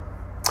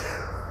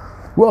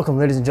Welcome,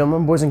 ladies and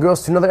gentlemen, boys and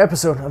girls, to another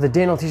episode of the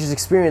Daniel Teacher's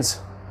Experience.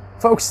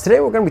 Folks, today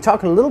we're going to be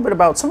talking a little bit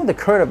about some of the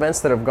current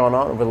events that have gone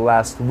on over the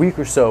last week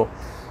or so.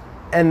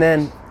 And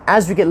then,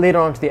 as we get later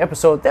on to the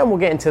episode, then we'll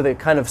get into the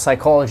kind of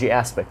psychology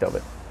aspect of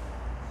it.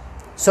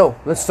 So,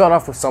 let's start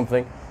off with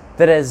something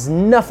that has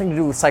nothing to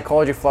do with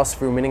psychology,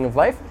 philosophy, or meaning of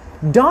life.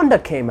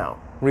 DONDA came out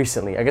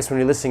recently. I guess when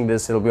you're listening to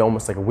this, it'll be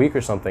almost like a week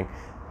or something.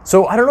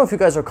 So I don't know if you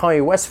guys are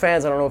Kanye West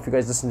fans. I don't know if you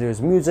guys listen to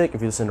his music,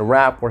 if you listen to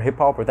rap or hip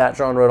hop or that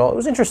genre at all. It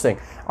was interesting.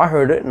 I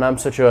heard it, and I'm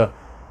such a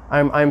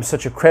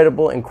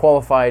credible and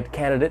qualified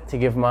candidate to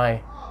give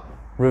my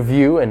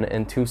review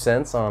and 2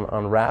 cents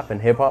on rap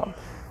and hip hop.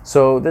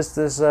 So this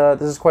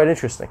is quite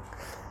interesting.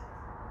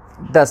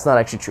 That's not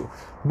actually true.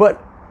 But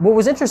what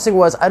was interesting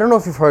was, I don't know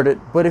if you've heard it,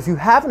 but if you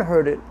haven't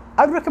heard it,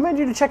 I'd recommend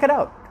you to check it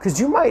out. Because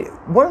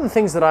one of the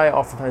things that I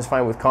oftentimes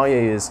find with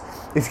Kanye is,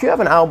 if you have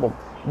an album,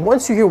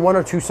 once you hear one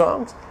or two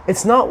songs,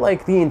 it's not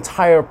like the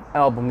entire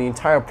album, the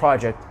entire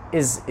project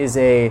is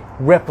a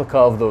replica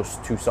of those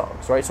two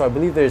songs, right? So I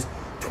believe there's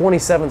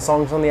 27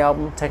 songs on the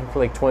album,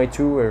 technically like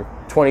 22 or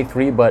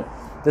 23, but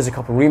there's a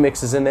couple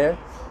remixes in there.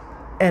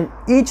 And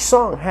each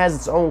song has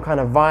its own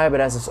kind of vibe, it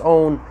has its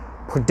own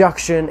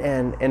production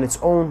and its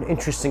own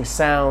interesting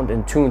sound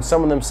and tune.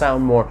 Some of them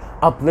sound more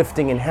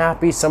uplifting and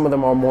happy, some of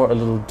them are more a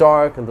little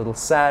dark, a little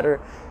sadder.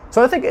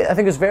 So I think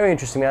it was very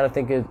interesting, man. I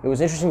think it was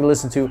interesting to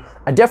listen to.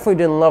 I definitely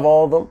didn't love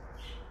all of them,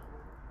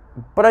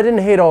 but I didn't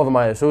hate all of them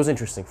either, so it was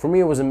interesting. For me,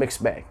 it was a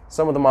mixed bag.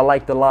 Some of them I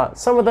liked a lot.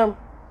 Some of them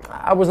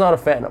I was not a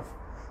fan of.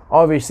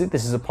 Obviously,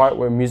 this is a part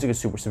where music is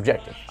super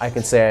subjective. I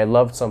can say I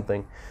loved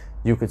something.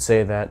 You could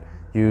say that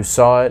you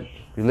saw it,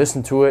 you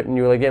listened to it, and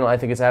you were like, I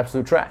think it's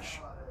absolute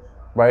trash,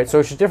 right? So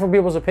it's just different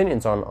people's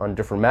opinions on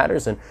different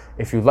matters, and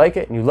if you like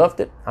it and you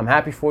loved it, I'm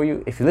happy for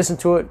you. If you listened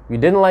to it, you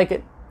didn't like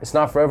it, it's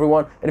not for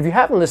everyone. And if you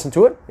haven't listened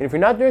to it, and if you're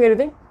not doing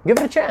anything, give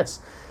it a chance.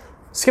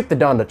 Skip the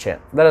Donda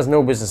chant. That has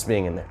no business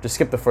being in there. Just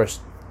skip the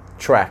first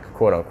track,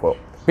 quote unquote.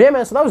 But yeah,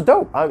 man, so that was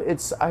dope.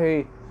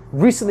 I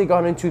recently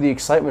got into the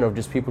excitement of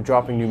just people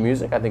dropping new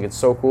music. I think it's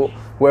so cool.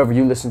 Whoever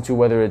you listen to,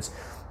 whether it's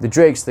the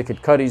Drakes, the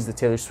Kid Cudis, the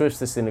Taylor Swifts,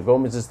 the Selena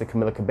Gomez's, the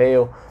Camila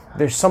Cabello,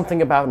 there's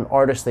something about an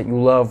artist that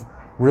you love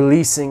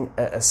releasing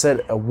a set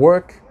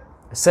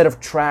of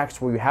tracks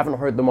where you haven't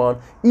heard them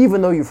on,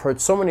 even though you've heard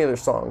so many other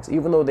songs,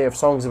 even though they have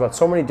songs about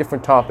so many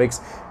different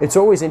topics. It's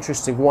always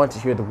interesting, one, to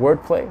hear the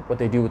wordplay, what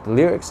they do with the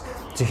lyrics,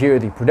 to hear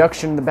the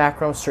production in the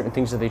background, certain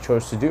things that they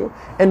chose to do.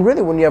 And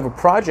really, when you have a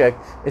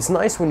project, it's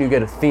nice when you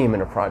get a theme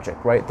in a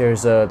project, right?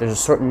 There's a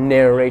certain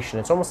narration.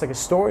 It's almost like a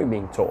story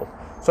being told.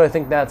 So I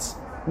think that's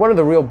one of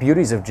the real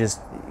beauties of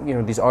just,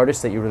 these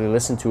artists that you really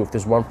listen to. If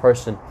there's one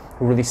person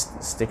who really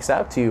sticks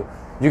out to you,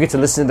 you get to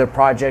listen to their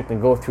project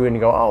and go through it and you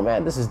go, oh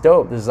man, this is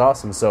dope, this is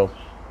awesome. So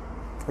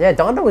yeah,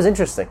 Donda was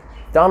interesting.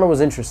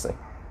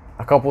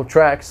 A couple of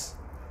tracks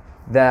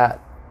that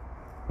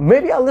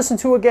maybe I'll listen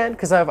to again,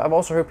 because I've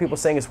also heard people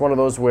saying it's one of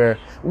those where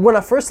when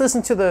I first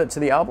listened to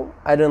the album,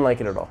 I didn't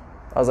like it at all.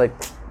 I was like,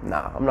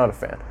 nah, I'm not a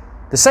fan.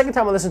 The second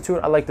time I listened to it,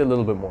 I liked it a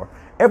little bit more.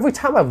 Every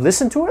time I've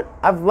listened to it,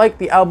 I've liked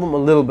the album a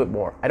little bit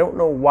more. I don't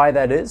know why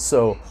that is,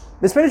 so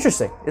it's been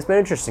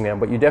interesting, man.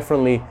 But you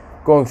definitely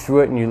going through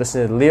it and you listen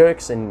to the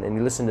lyrics and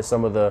you listen to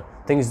some of the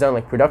things done,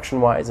 like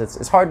production-wise,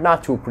 it's hard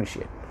not to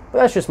appreciate. But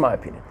that's just my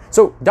opinion.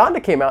 So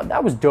Donda came out,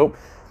 that was dope.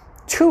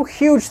 Two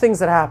huge things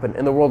that happened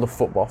in the world of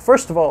football.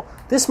 First of all,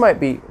 this might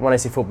be, when I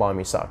say football, I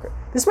mean soccer.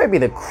 This might be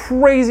the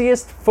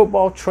craziest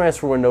football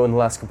transfer window in the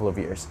last couple of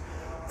years.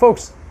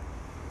 Folks,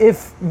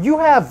 if you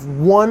have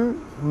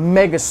one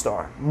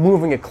megastar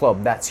moving a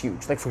club, that's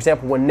huge. Like, for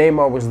example, when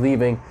Neymar was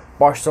leaving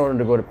Barcelona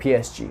to go to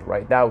PSG,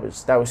 right? That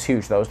was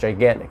huge, that was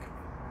gigantic.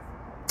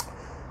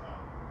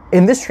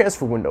 In this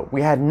transfer window,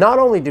 not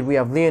only did we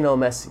have Lionel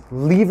Messi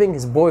leaving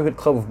his boyhood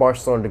club of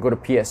Barcelona to go to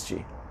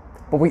PSG,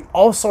 but we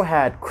also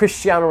had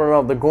Cristiano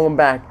Ronaldo going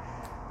back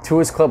to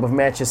his club of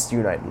Manchester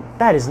United.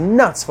 That is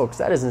nuts, folks.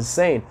 That is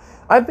insane.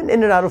 I've been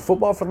in and out of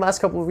football for the last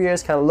couple of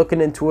years, kind of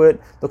looking into it,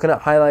 looking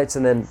at highlights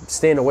and then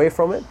staying away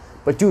from it.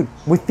 But dude,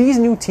 with these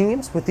new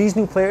teams, with these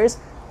new players,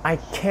 I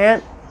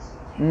can't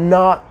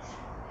not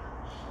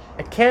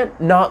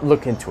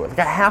look into it. Like,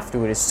 I have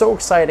to. It is so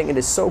exciting. It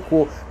is so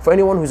cool. For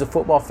anyone who's a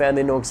football fan,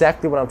 they know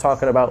exactly what I'm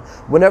talking about.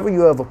 Whenever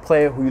you have a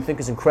player who you think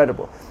is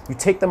incredible, you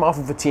take them off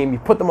of a team, you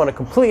put them on a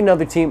completely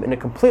another team in a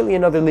completely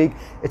another league.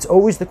 It's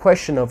always the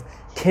question of,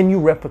 can you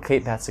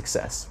replicate that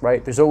success,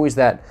 right? There's always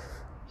that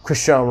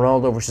Cristiano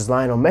Ronaldo versus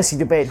Lionel Messi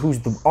debate. Who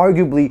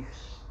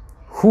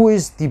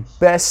is the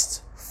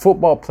best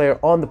football player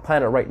on the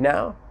planet right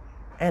now?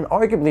 And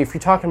arguably, if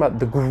you're talking about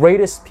the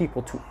greatest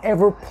people to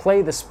ever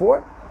play the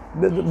sport,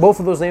 both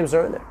of those names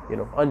are in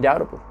there,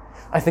 undoubtedly.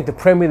 I think the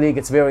Premier League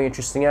gets very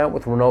interesting out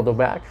with Ronaldo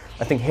back.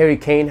 I think Harry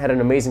Kane had an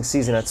amazing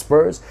season at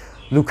Spurs.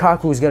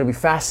 Lukaku is going to be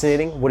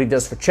fascinating, what he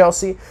does for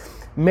Chelsea.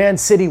 Man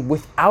City,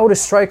 without a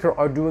striker,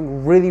 are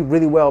doing really,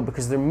 really well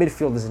because their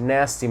midfield is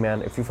nasty,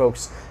 man. If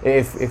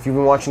you've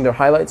been watching their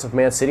highlights of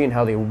Man City and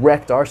how they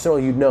wrecked Arsenal,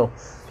 you'd know.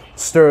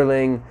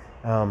 Sterling,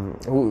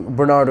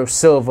 Bernardo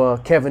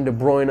Silva, Kevin De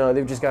Bruyne.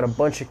 They've just got a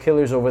bunch of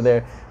killers over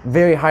there.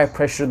 Very high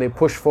pressure. They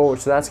push forward,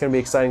 so that's going to be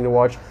exciting to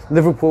watch.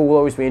 Liverpool will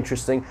always be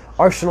interesting.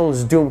 Arsenal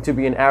is doomed to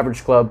be an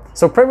average club.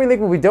 So Premier League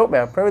will be dope,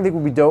 man. Premier League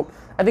will be dope.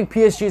 I think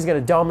PSG is going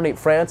to dominate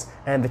France,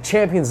 and the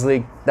Champions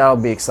League, that'll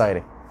be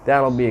exciting.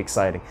 That'll be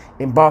exciting.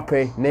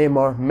 Mbappe,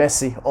 Neymar,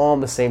 Messi, all on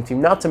the same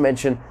team. Not to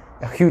mention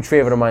a huge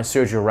favorite of mine,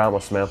 Sergio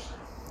Ramos, man.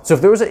 So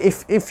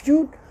if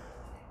you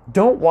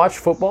don't watch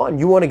football and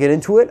you want to get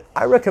into it,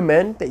 I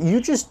recommend that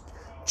you just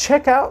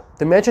check out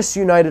the Manchester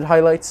United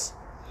highlights,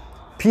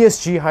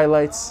 PSG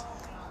highlights,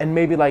 and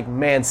maybe like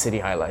Man City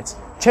highlights.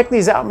 Check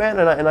these out, man,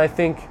 and I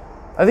think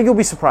you'll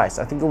be surprised.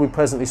 I think you'll be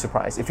pleasantly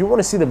surprised. If you want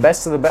to see the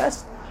best of the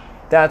best,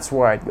 that's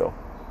where I'd go.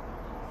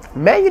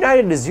 Man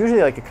United is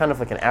usually like a kind of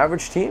like an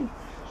average team,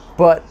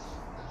 but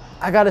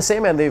I gotta say,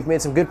 man, they've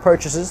made some good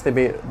purchases.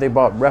 They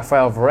bought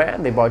Rafael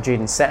Varane, they bought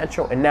Jadon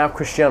Sancho, and now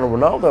Cristiano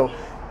Ronaldo.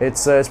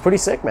 It's pretty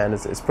sick, man.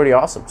 It's pretty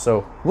awesome.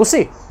 So we'll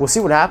see. We'll see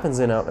what happens,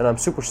 and I'm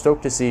super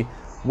stoked to see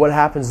what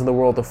happens in the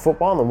world of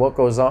football and what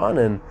goes on,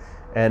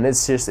 and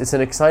it's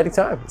an exciting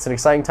time. It's an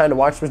exciting time to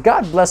watch. But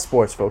God bless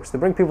sports, folks. They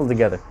bring people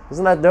together.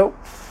 Isn't that dope?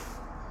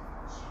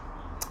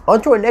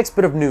 On to our next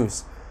bit of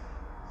news.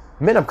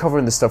 Man, I'm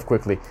covering this stuff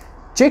quickly.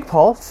 Jake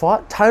Paul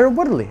fought Tyron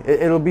Woodley.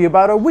 It'll be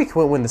about a week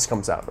when this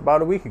comes out.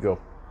 About a week ago.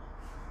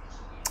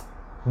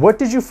 What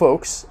did you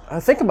folks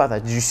think about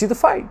that? Did you see the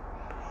fight?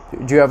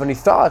 Do you have any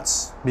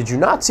thoughts? Did you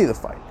not see the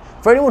fight?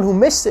 For anyone who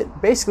missed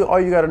it, basically all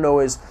you got to know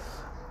is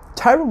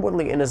Tyron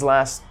Woodley in his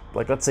last,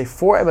 let's say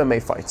 4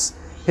 MMA fights,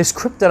 his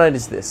kryptonite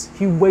is this.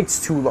 He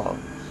waits too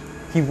long.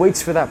 He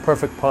waits for that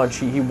perfect punch.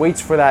 He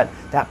waits for that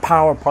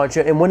power punch.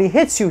 And when he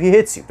hits you, he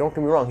hits you. Don't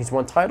get me wrong. He's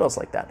won titles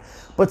like that.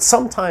 But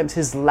sometimes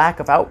his lack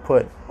of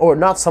output, or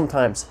not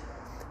sometimes,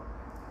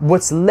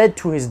 what's led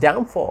to his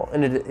downfall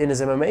in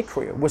his MMA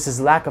career was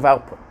his lack of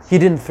output. He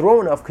didn't throw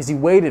enough because he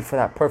waited for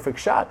that perfect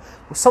shot.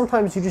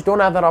 Sometimes you just don't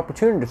have that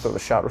opportunity to throw the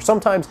shot. Or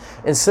sometimes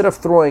instead of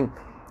throwing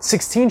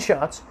 16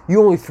 shots,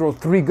 you only throw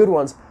 3 good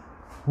ones.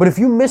 But if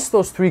you miss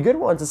those 3 good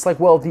ones, it's like,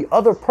 well, the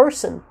other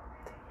person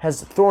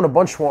has thrown a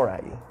bunch more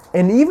at you.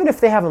 And even if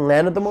they haven't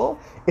landed them all,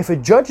 if a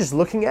judge is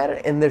looking at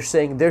it and they're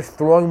saying they're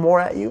throwing more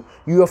at you,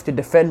 you have to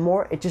defend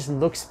more, it just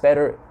looks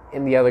better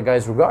in the other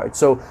guy's regard.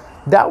 So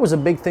that was a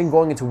big thing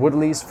going into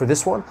Woodley's for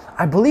this one.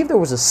 I believe there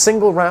was a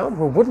single round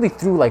where Woodley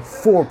threw like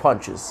 4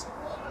 punches.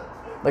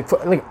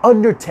 Like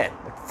under 10,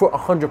 for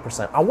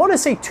 100%. I want to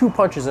say 2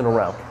 punches in a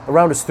round. A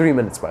round is 3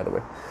 minutes, by the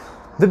way.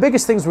 The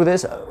biggest things were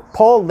this.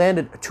 Paul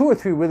landed 2 or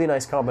 3 really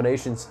nice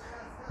combinations.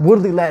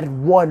 Woodley landed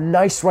 1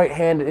 nice right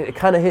hand. It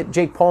kind of hit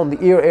Jake Paul in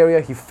the ear area.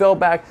 He fell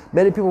back.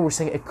 Many people were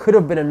saying it could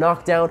have been a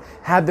knockdown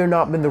had there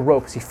not been the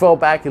ropes. He fell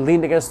back, he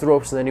leaned against the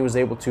ropes, and then he was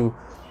able to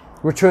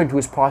return to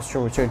his posture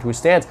and return to his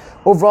stance.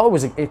 Overall, it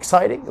was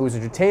exciting. It was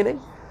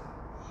entertaining.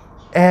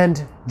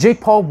 And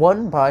Jake Paul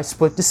won by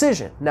split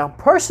decision. Now,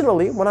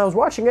 personally, when I was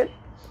watching it,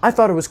 I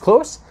thought it was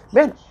close.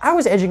 Man, I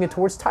was edging it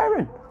towards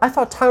Tyron. I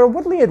thought Tyron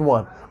Woodley had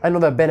won. I know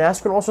that Ben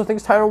Askren also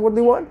thinks Tyron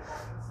Woodley won.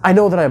 I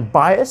know that I'm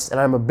biased,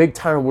 and I'm a big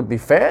Tyron Woodley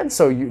fan,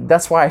 so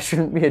that's why I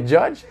shouldn't be a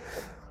judge.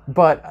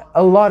 But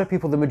a lot of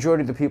people, the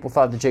majority of the people,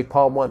 thought that Jake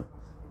Paul won.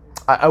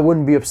 I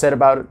wouldn't be upset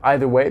about it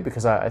either way,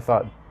 because I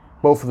thought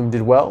both of them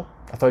did well.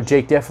 I thought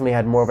Jake definitely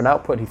had more of an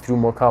output. He threw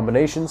more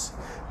combinations.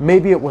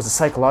 Maybe it was a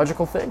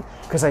psychological thing,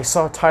 because I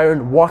saw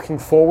Tyron walking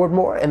forward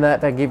more, and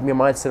that gave me a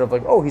mindset of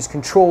like, oh, he's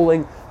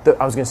controlling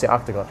I was going to say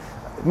octagon.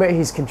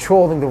 He's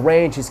controlling the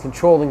range, he's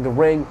controlling the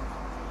ring.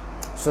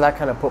 So that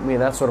kind of put me in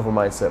that sort of a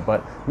mindset.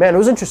 But man, it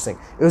was interesting.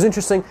 It was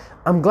interesting.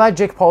 I'm glad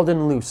Jake Paul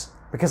didn't lose,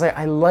 because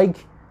I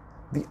like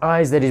the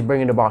eyes that he's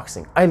bringing to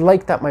boxing. I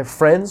like that my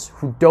friends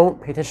who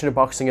don't pay attention to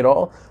boxing at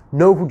all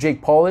know who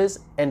Jake Paul is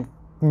and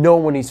know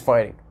when he's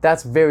fighting.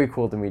 That's very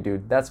cool to me,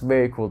 dude. That's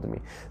very cool to me.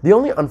 The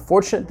only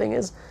unfortunate thing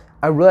is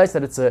I realize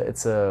that it's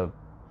a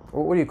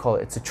what do you call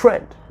it? It's a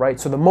trend, right?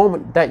 So the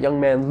moment that young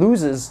man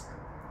loses,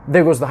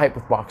 there goes the hype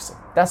with boxing.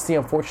 That's the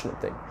unfortunate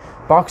thing.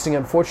 Boxing,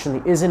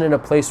 unfortunately, isn't in a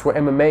place where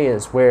MMA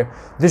is, where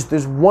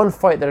there's one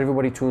fight that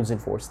everybody tunes in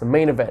for. It's the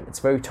main event. It's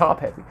very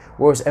top-heavy.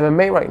 Whereas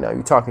MMA right now,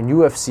 you're talking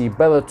UFC,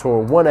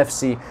 Bellator, ONE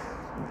FC.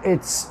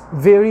 It's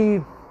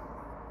very...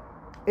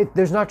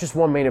 there's not just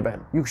one main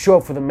event. You show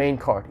up for the main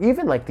card.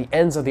 Even like the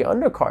ends of the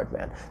undercard,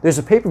 man. There's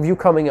a pay-per-view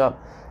coming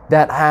up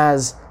that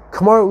has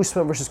Kamaru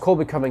Usman versus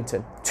Colby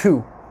Covington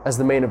 2 as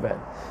the main event.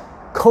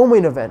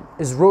 Co-main event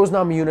is Rose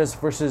Namajunas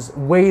versus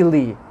Wei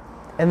Lee.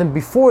 And then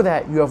before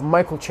that, you have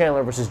Michael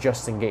Chandler versus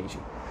Justin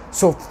Gaethje.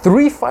 So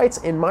 3 fights,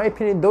 in my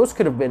opinion, those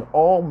could have been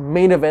all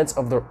main events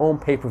of their own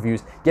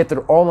pay-per-views, yet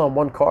they're all on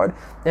one card.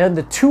 And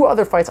the 2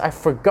 other fights I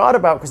forgot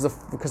about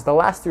because the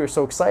last 3 are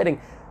so exciting.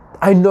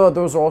 I know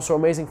those are also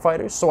amazing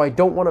fighters, so I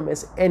don't want to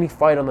miss any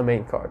fight on the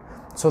main card.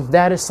 So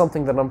that is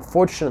something that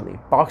unfortunately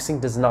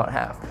boxing does not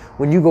have.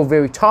 When you go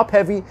very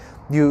top-heavy,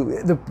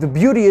 the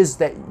beauty is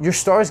that your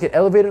stars get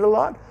elevated a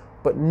lot,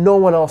 but no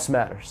one else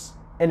matters.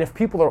 And if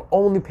people are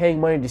only paying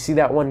money to see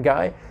that one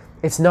guy,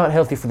 it's not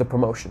healthy for the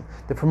promotion.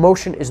 The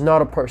promotion is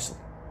not a person.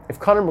 If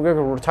Conor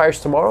McGregor retires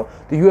tomorrow,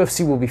 the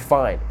UFC will be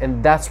fine,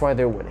 and that's why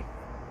they're winning.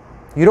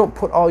 You don't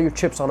put all your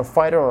chips on a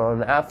fighter or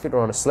on an athlete or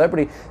on a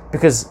celebrity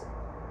because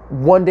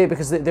one day,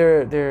 because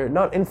they're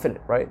not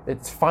infinite, right?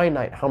 It's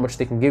finite how much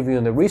they can give you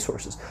and their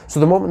resources. So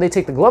the moment they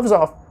take the gloves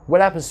off, what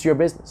happens to your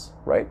business,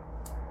 right?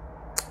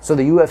 So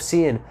the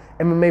UFC and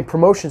MMA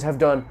promotions have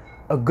done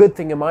a good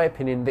thing, in my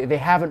opinion. They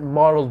haven't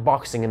modeled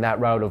boxing in that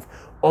route of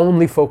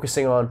only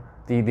focusing on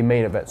the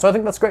main event. So I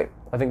think that's great.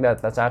 I think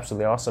that's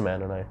absolutely awesome,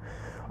 man. And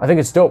I think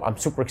it's dope. I'm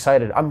super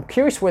excited. I'm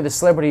curious where the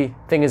celebrity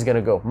thing is going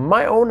to go.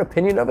 My own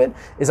opinion of it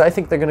is I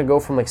think they're going to go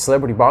from like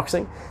celebrity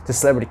boxing to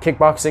celebrity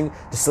kickboxing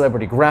to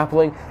celebrity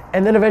grappling.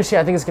 And then eventually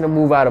I think it's going to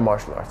move out of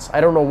martial arts. I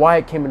don't know why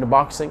it came into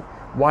boxing,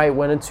 why it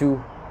went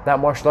into that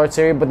martial arts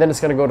area, but then it's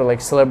going to go to like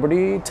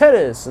celebrity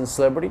tennis and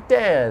celebrity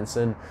dance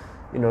and,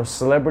 you know,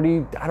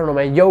 celebrity, I don't know,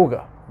 man,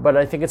 yoga. But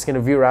I think it's going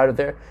to veer out of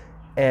there.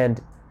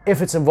 And if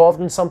it's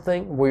involved in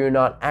something where you're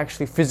not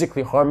actually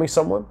physically harming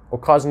someone or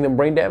causing them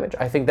brain damage,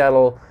 I think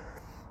that'll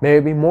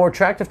maybe be more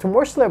attractive to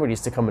more celebrities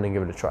to come in and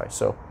give it a try.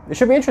 So it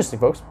should be interesting,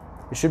 folks.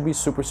 It should be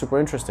super, super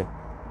interesting.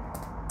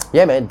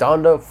 Yeah, man,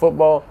 Donda,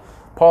 football,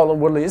 Paul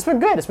and Woodley. It's been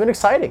good. It's been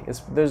exciting.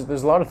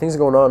 There's a lot of things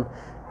going on,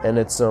 and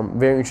it's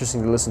very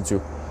interesting to listen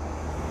to.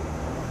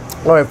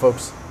 All right,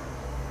 folks.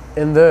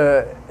 In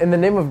the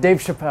name of Dave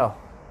Chappelle,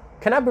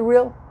 can I be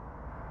real?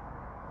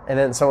 And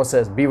then someone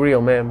says, be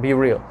real, man, be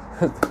real.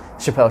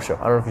 Chappelle Show.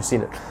 I don't know if you've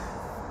seen it.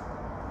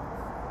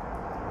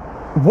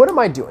 What am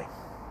I doing?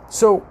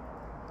 So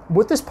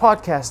what this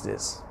podcast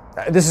is,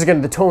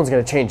 the tone's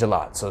going to change a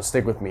lot, so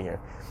stick with me here.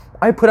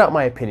 I put out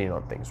my opinion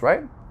on things,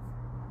 right?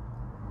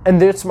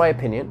 And that's my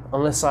opinion,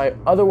 unless I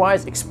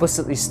otherwise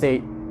explicitly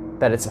state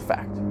that it's a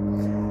fact.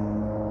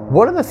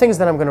 One of the things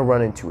that I'm going to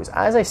run into is,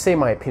 as I say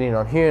my opinion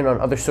on here and on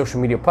other social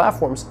media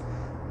platforms,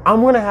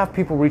 I'm going to have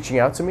people reaching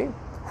out to me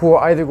who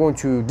are either going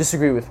to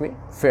disagree with me,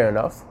 fair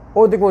enough,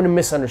 or they're going to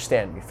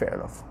misunderstand me, fair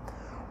enough.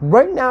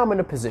 Right now I'm in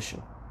a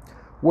position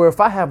where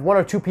if I have one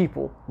or two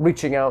people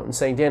reaching out and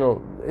saying,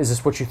 Daniel, is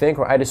this what you think,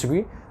 or I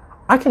disagree,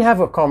 I can have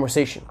a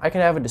conversation, I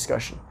can have a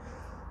discussion.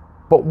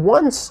 But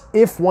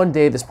if one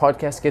day this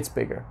podcast gets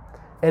bigger,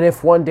 and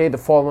if one day the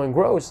following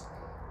grows,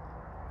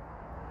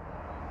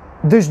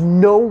 there's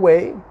no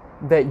way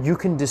that you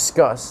can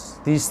discuss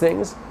these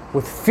things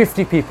with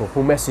 50 people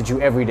who message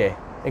you every day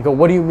and go,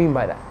 what do you mean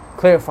by that?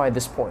 Clarify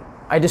this point.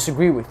 I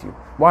disagree with you.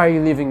 Why are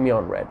you leaving me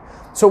on red?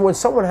 So when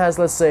someone has,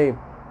 let's say,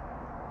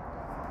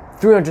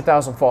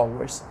 300,000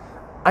 followers,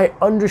 I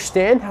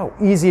understand how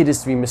easy it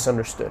is to be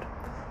misunderstood.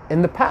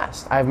 In the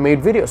past, I've made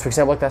videos, for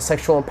example, like that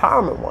sexual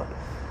empowerment one.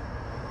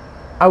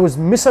 I was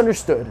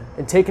misunderstood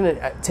and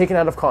taken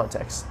out of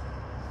context.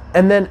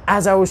 And then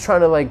as I was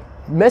trying to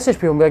message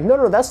people and be like,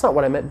 no, that's not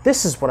what I meant.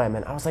 This is what I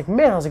meant. I was like,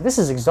 this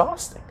is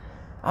exhausting.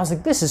 I was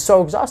like, this is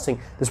so exhausting.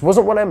 This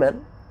wasn't what I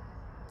meant.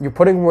 You're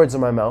putting words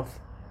in my mouth.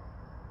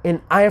 And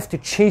I have to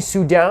chase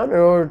you down in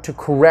order to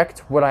correct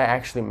what I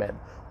actually meant.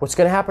 What's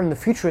going to happen in the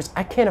future is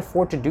I can't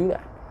afford to do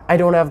that. I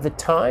don't have the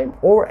time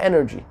or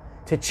energy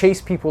to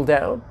chase people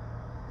down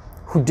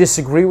who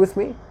disagree with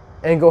me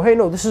and go, hey,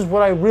 no, this is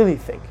what I really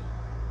think.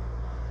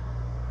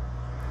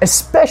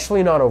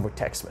 Especially not over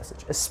text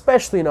message.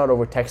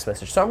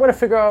 So I'm going to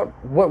figure out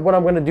what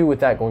I'm going to do with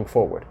that going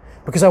forward.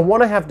 Because I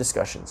want to have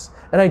discussions.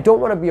 And I don't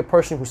want to be a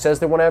person who says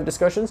they want to have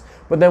discussions,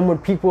 but then when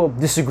people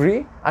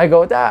disagree, I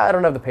go, I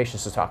don't have the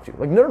patience to talk to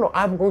you. No,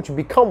 I'm going to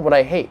become what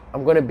I hate.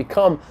 I'm going to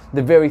become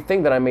the very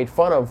thing that I made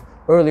fun of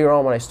earlier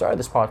on when I started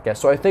this podcast.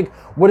 So I think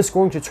what it's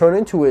going to turn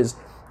into is,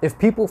 if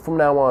people from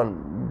now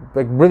on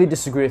really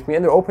disagree with me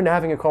and they're open to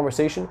having a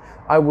conversation,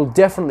 I will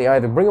definitely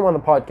either bring them on the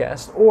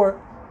podcast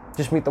or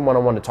just meet them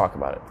one-on-one to talk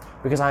about it.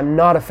 Because I'm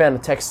not a fan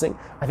of texting.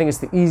 I think it's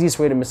the easiest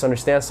way to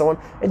misunderstand someone.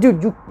 And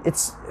dude,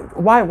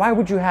 why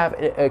would you have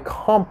a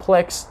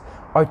complex,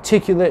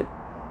 articulate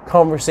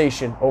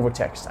conversation over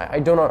text? I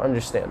do not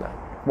understand that.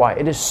 Why?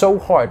 It is so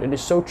hard. It is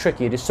so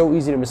tricky. It is so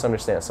easy to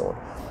misunderstand someone.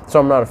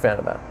 So I'm not a fan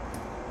of that.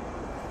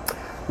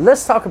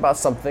 Let's talk about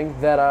something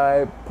that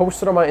I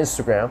posted on my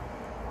Instagram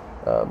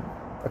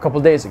a couple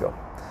days ago.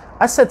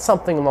 I said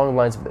something along the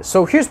lines of this.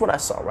 So here's what I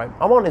saw, right?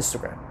 I'm on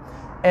Instagram.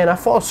 And I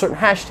follow certain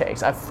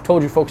hashtags. I've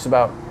told you folks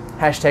about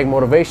hashtag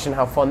motivation,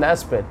 how fun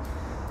that's been.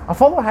 I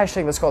follow a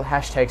hashtag that's called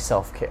hashtag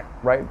self-care,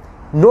 right?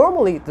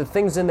 Normally, the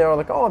things in there are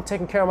like, oh, I'm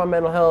taking care of my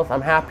mental health,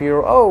 I'm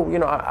happier,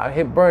 I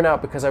hit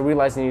burnout because I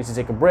realized I needed to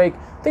take a break,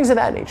 things of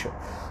that nature.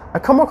 I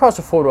come across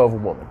a photo of a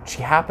woman.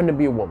 She happened to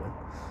be a woman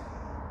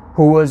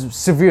who was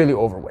severely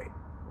overweight.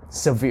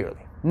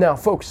 Severely. Now,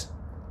 folks,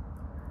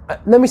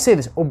 let me say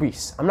this,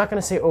 obese. I'm not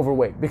going to say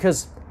overweight,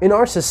 because in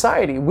our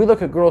society, we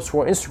look at girls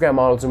who are Instagram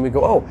models and we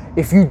go, oh,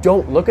 if you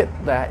don't look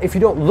at that, if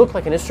you don't look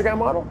like an Instagram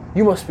model,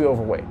 you must be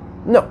overweight.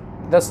 No,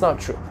 that's not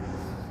true.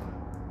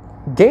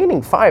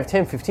 Gaining 5,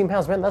 10, 15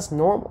 pounds, man, that's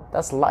normal.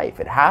 That's life.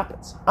 It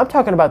happens. I'm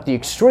talking about the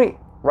extreme,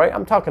 right?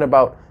 I'm talking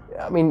about,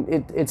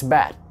 it's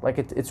bad.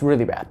 It's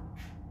really bad.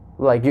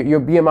 Your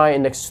BMI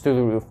index is through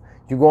the roof.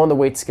 You go on the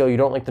weight scale, you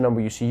don't like the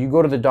number you see, you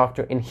go to the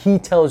doctor and he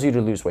tells you to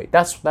lose weight.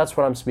 That's what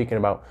I'm speaking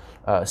about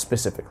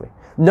specifically.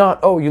 Not,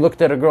 oh, you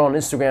looked at a girl on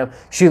Instagram,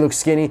 she looks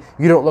skinny,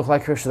 you don't look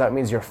like her, so that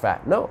means you're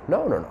fat. No.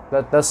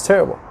 That's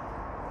terrible.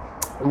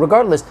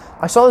 Regardless,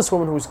 I saw this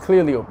woman who was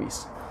clearly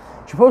obese.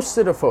 She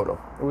posted a photo.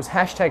 It was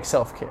hashtag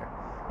self-care.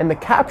 And the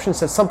caption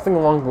said something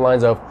along the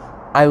lines of,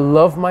 "I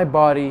love my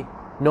body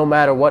no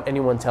matter what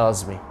anyone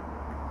tells me.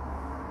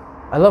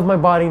 I love my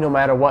body no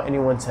matter what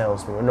anyone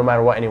tells me, or no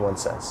matter what anyone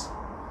says."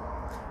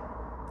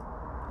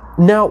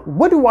 Now,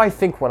 what do I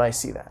think when I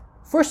see that?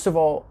 First of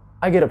all,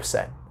 I get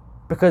upset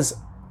because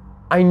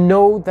I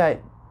know that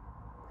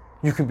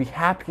you could be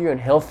happier and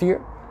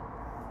healthier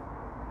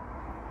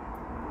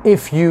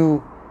if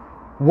you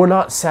were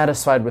not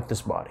satisfied with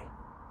this body.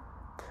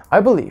 I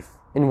believe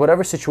in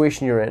whatever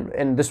situation you're in,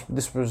 and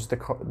this was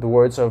the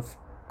words of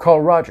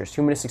Carl Rogers,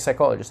 humanistic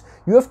psychologist,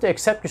 you have to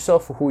accept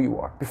yourself for who you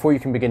are before you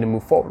can begin to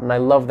move forward. And I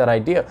love that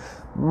idea.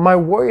 My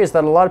worry is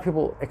that a lot of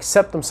people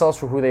accept themselves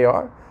for who they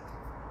are,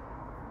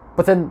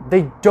 but then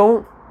they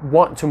don't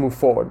want to move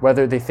forward,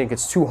 whether they think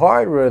it's too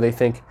hard, or they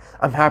think,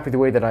 I'm happy the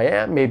way that I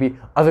am. Maybe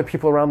other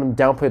people around them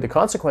downplay the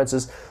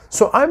consequences.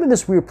 So I'm in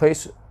this weird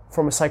place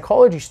from a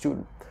psychology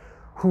student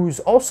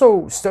who's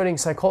also studying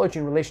psychology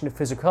in relation to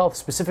physical health,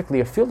 specifically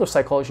a field of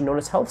psychology known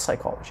as health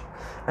psychology.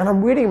 And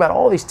I'm reading about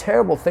all these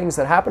terrible things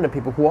that happen to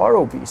people who are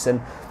obese, and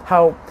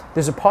how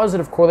there's a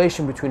positive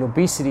correlation between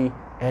obesity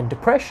and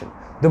depression.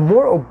 The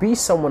more obese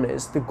someone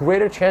is, the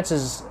greater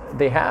chances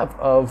they have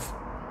of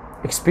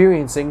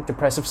experiencing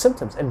depressive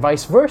symptoms, and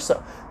vice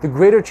versa. The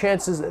greater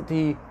chances that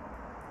the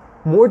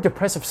more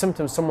depressive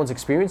symptoms someone's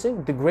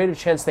experiencing, the greater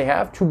chance they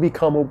have to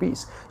become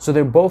obese. So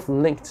they're both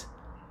linked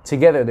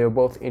together, they're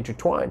both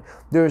intertwined.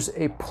 There's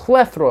a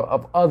plethora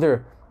of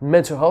other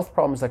mental health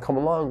problems that come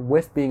along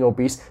with being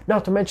obese,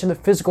 not to mention the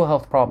physical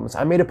health problems.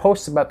 I made a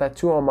post about that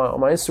too on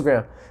my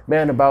Instagram,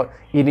 man, about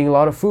eating a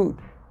lot of food,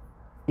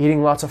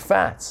 eating lots of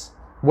fats.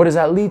 What does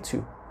that lead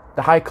to?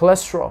 The high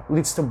cholesterol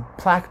leads to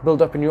plaque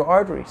buildup in your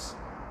arteries,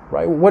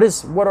 right? What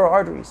are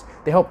arteries?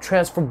 They help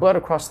transfer blood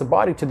across the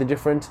body to the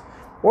different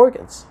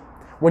organs.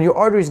 When your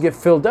arteries get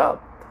filled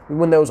up,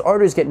 when those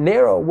arteries get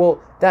narrow,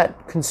 well,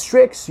 that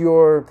constricts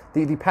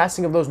the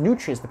passing of those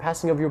nutrients, the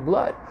passing of your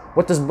blood.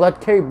 What does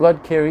blood carry?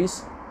 Blood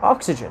carries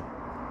oxygen.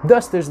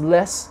 Thus, there's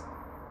less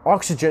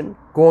oxygen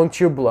going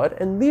to your blood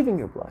and leaving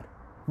your blood.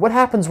 What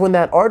happens when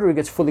that artery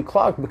gets fully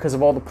clogged because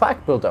of all the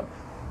plaque buildup,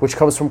 which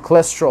comes from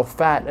cholesterol,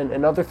 fat,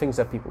 and other things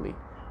that people eat?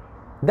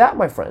 That,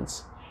 my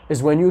friends,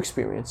 is when you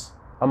experience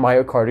a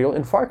myocardial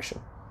infarction.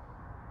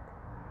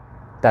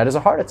 That is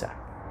a heart attack.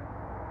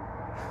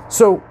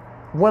 So,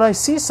 when I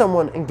see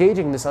someone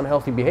engaging in this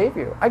unhealthy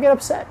behavior, I get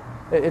upset.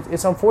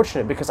 It's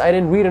unfortunate because I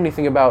didn't read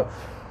anything about,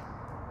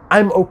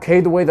 I'm okay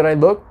the way that I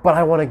look, but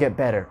I want to get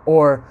better.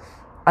 Or,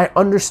 I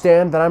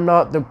understand that I'm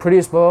not the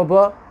prettiest, blah,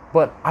 blah, blah,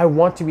 but I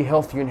want to be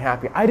healthier and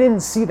happier. I didn't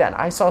see that.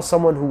 I saw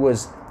someone who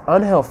was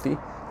unhealthy,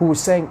 who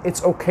was saying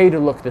it's okay to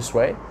look this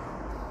way.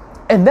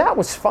 And that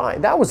was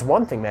fine. That was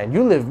one thing, man.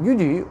 You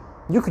do you.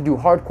 You could do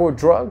hardcore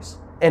drugs.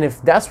 And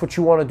if that's what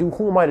you want to do,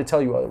 who am I to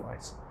tell you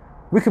otherwise?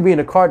 We could be in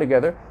a car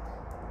together.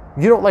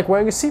 You don't like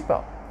wearing a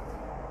seatbelt.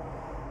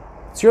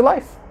 It's your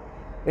life.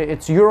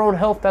 It's your own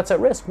health that's at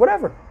risk.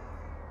 Whatever.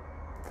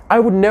 I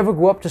would never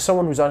go up to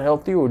someone who's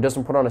unhealthy or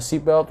doesn't put on a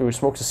seatbelt or who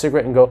smokes a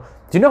cigarette and go,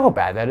 do you know how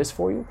bad that is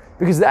for you?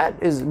 Because that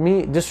is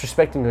me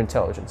disrespecting your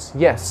intelligence.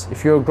 Yes,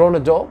 if you're a grown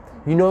adult,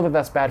 you know that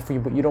that's bad for you,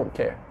 but you don't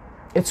care.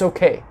 It's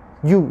okay.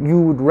 You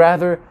would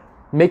rather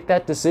make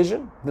that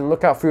decision than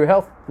look out for your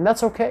health, and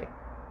that's okay.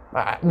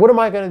 What am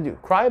I going to do?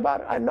 Cry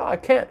about it? No, I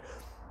can't.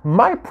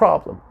 My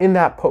problem in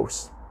that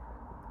post,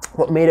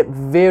 what made it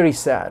very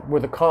sad, were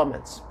the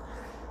comments.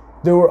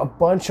 There were a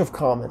bunch of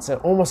comments, and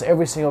almost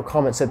every single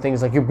comment said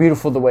things like, you're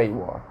beautiful the way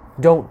you are.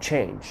 Don't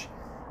change.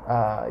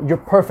 You're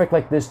perfect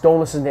like this. Don't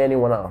listen to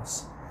anyone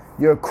else.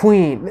 You're a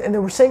queen. And they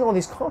were saying all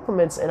these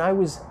compliments, and I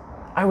was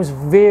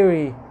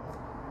very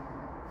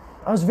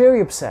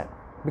upset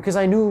because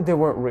I knew they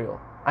weren't real.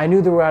 I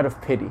knew they were out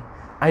of pity.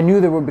 I knew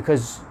they were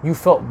because you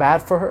felt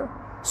bad for her,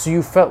 so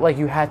you felt like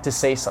you had to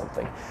say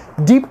something.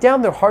 Deep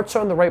down, their hearts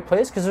are in the right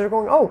place because they're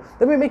going, oh,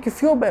 let me make you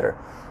feel better.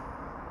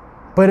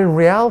 But in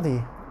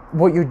reality,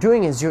 what you're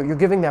doing is you're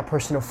giving that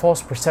person a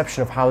false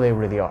perception of how they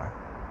really are.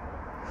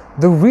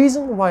 The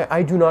reason why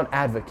I do not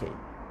advocate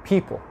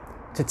people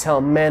to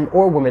tell men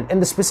or women,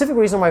 and the specific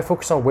reason why I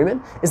focus on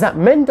women, is that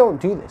men don't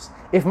do this.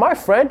 If my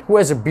friend who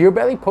has a beer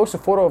belly posts a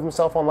photo of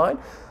himself online,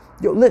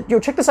 yo,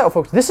 check this out,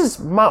 folks. This is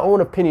my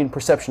own opinion,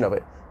 perception of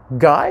it.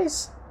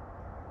 Guys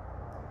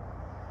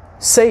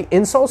say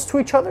insults to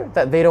each other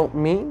that they don't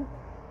mean.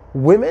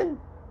 Women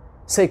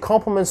say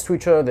compliments to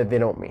each other that they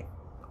don't mean.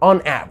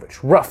 On average,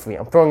 roughly.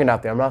 I'm throwing it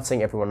out there. I'm not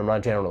saying everyone. I'm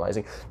not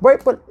generalizing.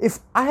 Right? But if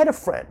I had a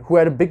friend who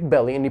had a big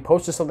belly and he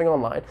posted something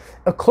online,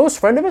 a close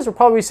friend of his would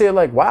probably say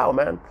like, wow,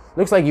 man,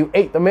 looks like you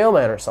ate the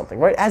mailman or something,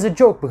 right? As a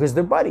joke because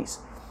they're buddies.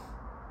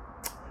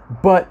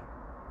 But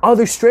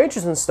other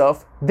strangers and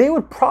stuff, they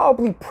would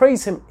probably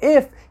praise him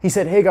if he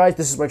said, hey guys,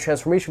 this is my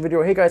transformation video,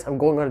 or hey guys, I'm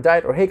going on a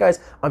diet, or hey guys,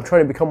 I'm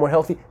trying to become more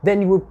healthy.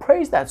 Then you would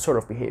praise that sort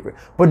of behavior.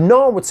 But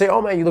no one would say,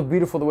 oh man, you look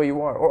beautiful the way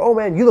you are, or oh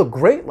man, you look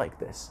great like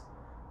this.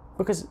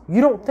 Because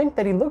you don't think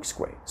that he looks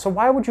great. So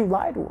why would you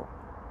lie to him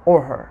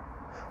or her?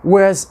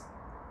 Whereas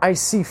I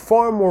see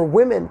far more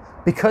women,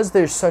 because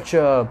there's such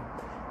a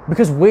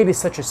Because weight is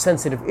such a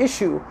sensitive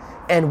issue,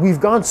 and we've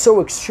gone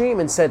so extreme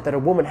and said that a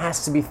woman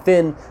has to be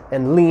thin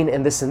and lean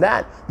and this and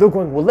that. They're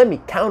going, well, let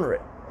me counter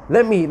it.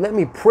 Let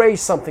me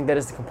praise something that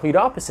is the complete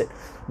opposite.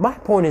 My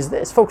point is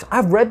this, folks,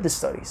 I've read the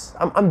studies.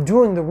 I'm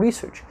doing the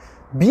research.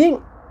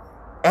 Being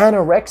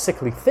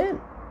anorexically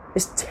thin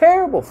is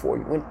terrible for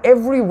you in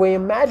every way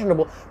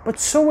imaginable, but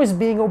so is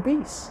being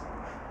obese.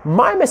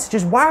 My message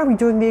is, why are we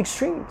doing the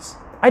extremes?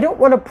 I don't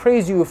want to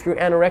praise you if you're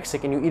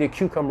anorexic and you eat a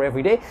cucumber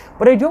every day,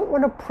 but I don't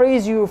want to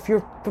praise you if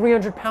you're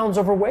 300 pounds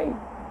overweight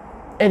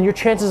and your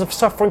chances of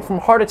suffering from a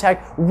heart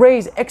attack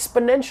raise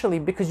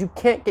exponentially because you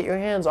can't get your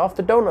hands off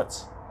the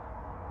donuts.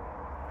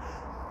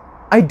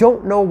 I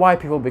don't know why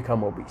people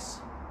become obese.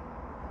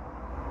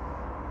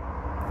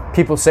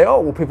 People say, oh,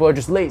 well, people are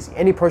just lazy.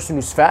 Any person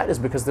who's fat is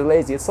because they're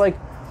lazy. It's like,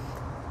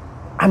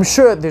 I'm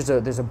sure there's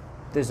a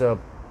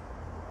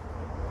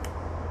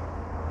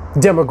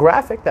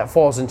demographic that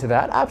falls into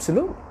that,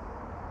 absolutely.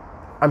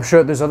 I'm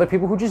sure there's other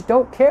people who just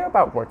don't care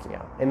about working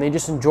out and they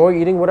just enjoy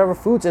eating whatever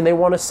foods and they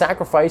want to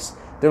sacrifice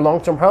their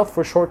long-term health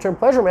for short-term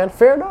pleasure, man.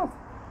 Fair enough.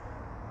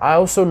 I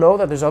also know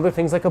that there's other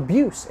things like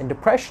abuse and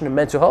depression and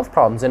mental health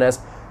problems, and as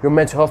your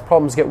mental health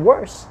problems get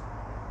worse,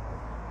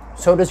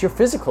 so does your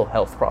physical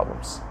health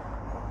problems.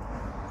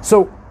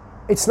 So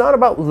it's not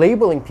about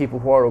labeling people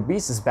who are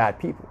obese as bad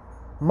people.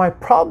 My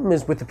problem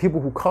is with the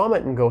people who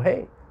comment and go,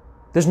 hey,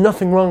 there's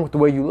nothing wrong with the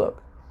way you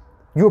look.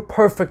 You're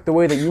perfect the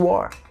way that you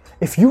are.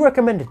 If you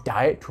recommend a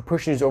diet to a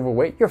person who's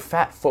overweight, you're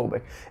fat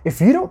phobic. If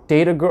you don't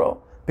date a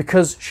girl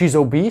because she's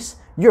obese,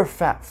 you're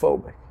fat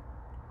phobic.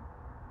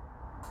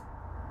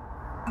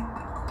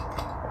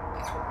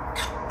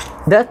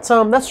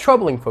 That's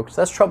troubling, folks.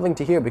 That's troubling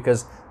to hear,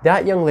 because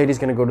that young lady's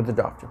going to go to the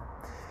doctor.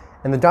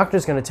 And the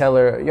doctor's going to tell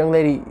her, young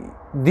lady,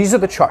 these are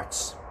the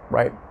charts,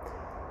 right?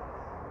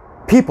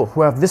 People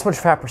who have this much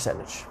fat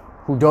percentage,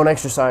 who don't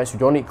exercise, who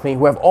don't eat clean,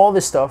 who have all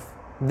this stuff,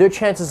 their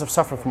chances of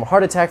suffering from a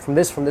heart attack, from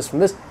this,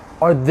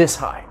 are this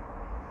high.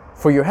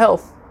 For your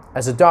health,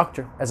 as a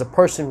doctor, as a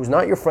person who's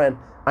not your friend,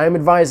 I am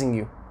advising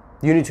you,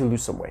 you need to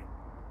lose some weight.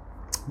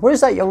 What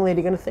is that young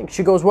lady going to think?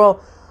 She goes,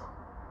 well,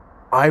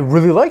 I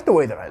really like the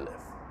way that I live.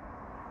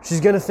 She's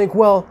going to think,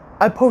 well,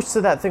 I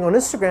posted that thing on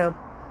Instagram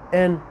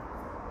and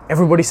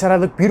everybody said I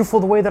look beautiful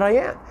the way that I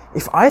am.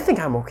 If I think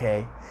I'm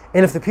okay,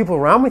 and if the people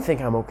around me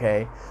think I'm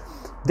okay,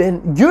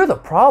 then you're the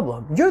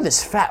problem. You're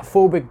this fat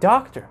phobic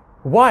doctor.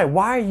 Why?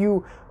 Why are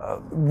you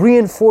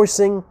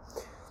reinforcing,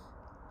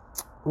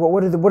 what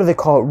do they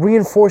call it?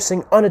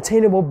 Reinforcing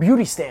unattainable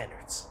beauty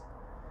standards.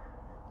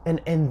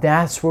 And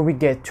that's where we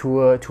get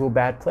to a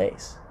bad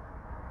place.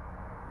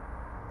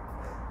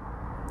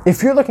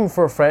 If you're looking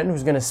for a friend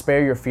who's going to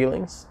spare your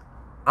feelings,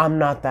 I'm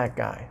not that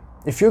guy.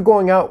 If you're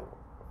going out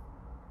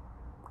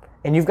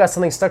and you've got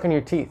something stuck in your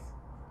teeth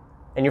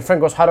and your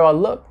friend goes, how do I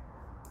look?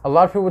 A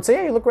lot of people would say,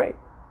 yeah, you look great.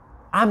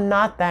 I'm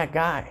not that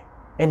guy.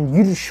 And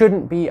you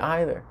shouldn't be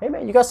either. Hey,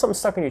 man, you got something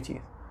stuck in your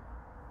teeth.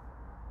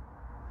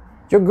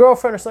 Your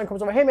girlfriend or something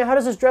comes over, hey, man, how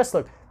does this dress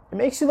look? It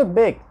makes you look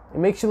big. It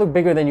makes you look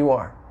bigger than you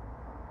are.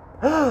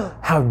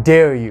 How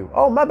dare you?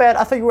 Oh, my bad.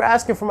 I thought you were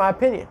asking for my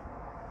opinion.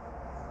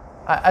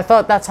 I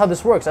thought that's how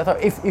this works. I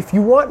thought if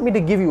you want me to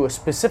give you a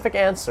specific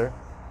answer,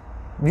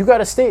 you got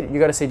to state it. You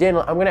got to say,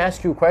 Daniel, I'm going to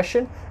ask you a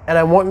question, and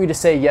I want you to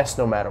say yes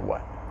no matter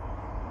what.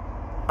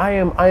 I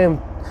am,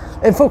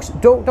 and folks,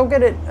 don't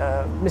get it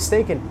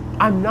mistaken.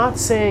 I'm not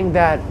saying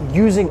that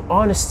using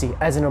honesty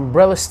as an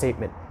umbrella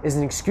statement is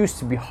an excuse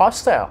to be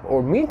hostile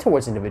or mean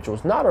towards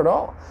individuals. Not at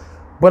all.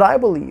 But I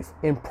believe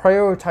in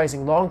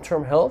prioritizing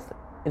long-term health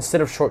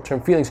instead of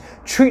short-term feelings.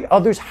 Treat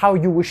others how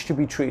you wish to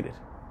be treated.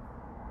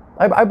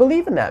 I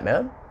believe in that,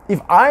 man.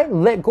 If I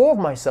let go of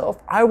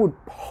myself, I would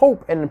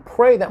hope and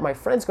pray that my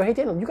friends go, hey,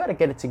 Daniel, you got to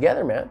get it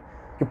together, man.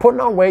 You're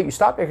putting on weight. You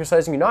stopped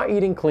exercising. You're not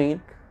eating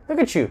clean. Look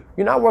at you.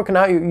 You're not working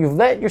out. You've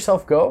let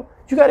yourself go.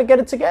 You got to get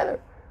it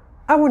together.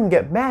 I wouldn't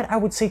get mad. I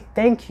would say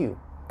thank you.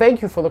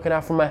 Thank you for looking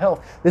out for my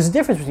health. There's a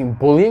difference between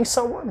bullying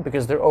someone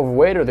because they're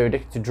overweight or they're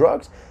addicted to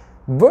drugs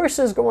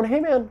versus going, hey,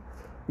 man.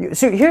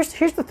 See, here's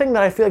the thing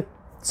that I feel like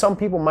some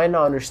people might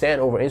not understand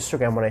over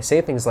Instagram when I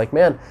say things like,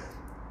 man,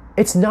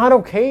 it's not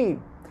okay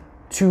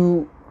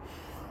to...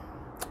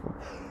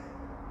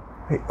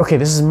 Okay,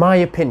 this is my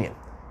opinion.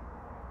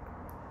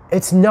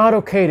 It's not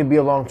okay to be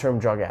a long-term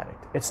drug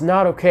addict. It's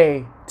not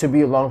okay to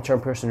be a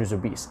long-term person who's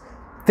obese.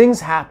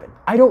 Things happen.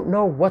 I don't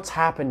know what's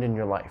happened in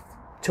your life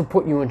to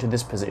put you into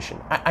this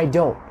position. I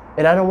don't.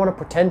 And I don't want to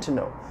pretend to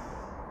know.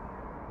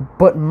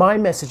 But my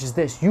message is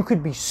this. You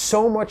could be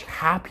so much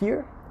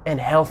happier and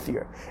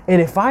healthier.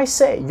 And if I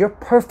say you're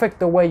perfect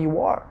the way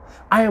you are,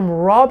 I am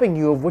robbing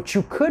you of what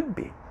you could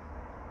be.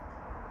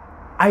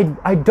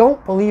 I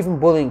don't believe in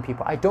bullying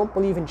people. I don't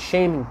believe in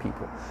shaming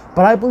people.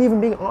 But I believe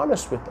in being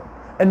honest with them.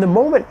 And the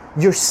moment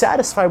you're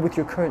satisfied with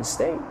your current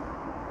state,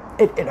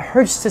 it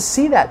hurts to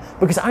see that,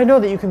 because I know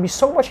that you can be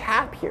so much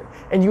happier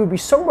and you would be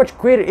so much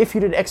greater if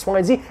you did X, Y,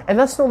 and Z. And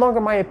that's no longer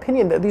my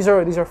opinion. That these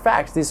are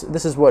facts. This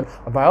is what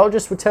a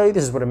biologist would tell you.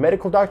 This is what a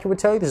medical doctor would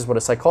tell you. This is what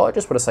a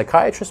psychologist, what a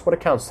psychiatrist, what a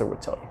counselor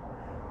would tell you.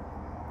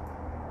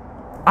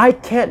 I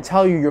can't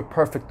tell you you're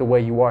perfect the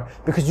way you are,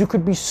 because you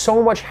could be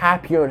so much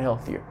happier and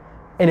healthier.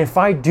 And if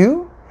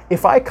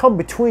I come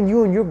between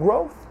you and your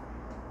growth,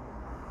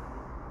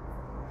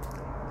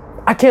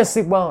 I can't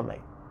sleep well at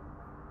night.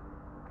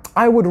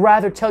 I would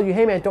rather tell you,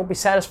 hey man, don't be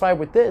satisfied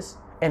with this,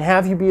 and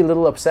have you be a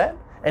little upset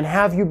and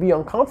have you be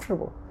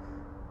uncomfortable,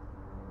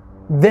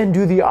 than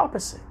do the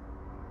opposite.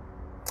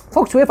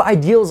 Folks, we have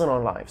ideals in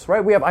our lives,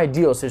 right? We have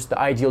ideals. There's the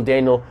ideal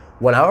Daniel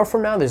 1 hour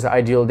from now. There's the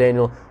ideal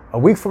Daniel a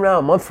week from now,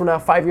 a month from now,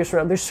 5 years from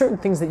now. There's certain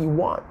things that you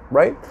want,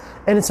 right?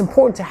 And it's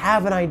important to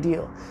have an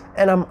ideal.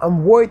 And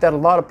I'm worried that a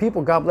lot of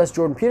people, God bless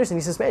Jordan Peterson,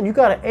 he says, man, you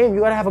gotta aim,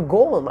 you gotta have a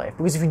goal in life.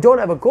 Because if you don't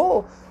have a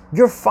goal,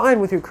 you're fine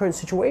with your current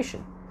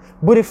situation.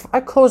 But if I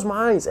close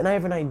my eyes and I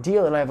have an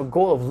ideal and I have a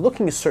goal of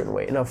looking a certain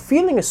way and I'm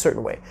feeling a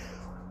certain way,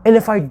 and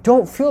if I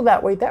don't feel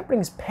that way, that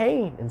brings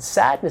pain and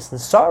sadness and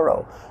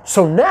sorrow.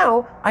 So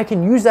now I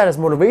can use that as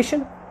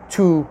motivation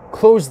to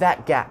close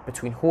that gap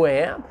between who I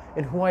am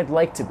and who I'd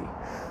like to be.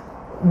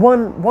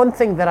 One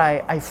thing that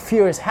I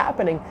fear is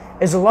happening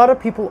is a lot of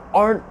people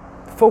aren't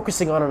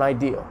focusing on an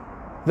ideal.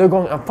 They're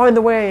going, I'm fine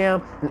the way I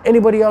am, and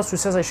anybody else who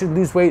says I should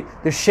lose weight,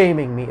 they're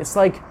shaming me. It's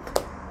like,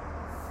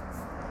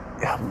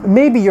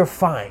 maybe you're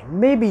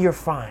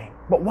fine,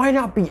 but why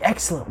not be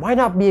excellent? Why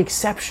not be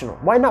exceptional?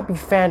 Why not be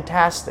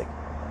fantastic?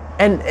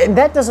 And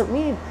that doesn't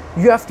mean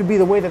you have to be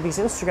the way that these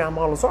Instagram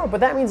models are, but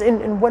that means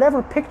in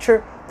whatever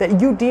picture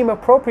that you deem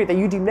appropriate, that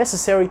you deem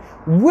necessary,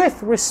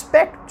 with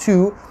respect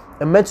to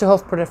a mental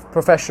health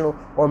professional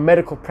or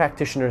medical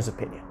practitioner's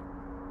opinion.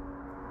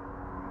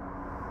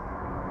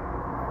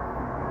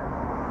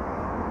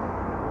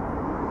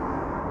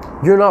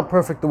 You're not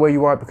perfect the way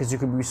you are because you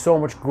could be so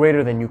much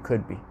greater than you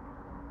could be.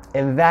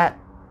 And that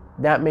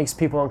makes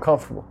people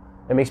uncomfortable.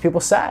 It makes people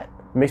sad.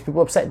 It makes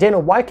people upset.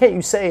 Daniel, why can't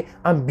you say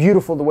I'm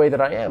beautiful the way that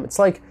I am? It's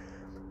like,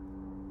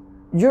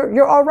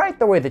 you're all right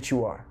the way that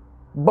you are.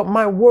 But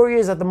my worry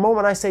is at the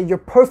moment I say you're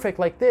perfect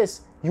like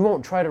this, you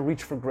won't try to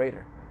reach for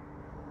greater.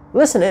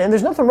 Listen, and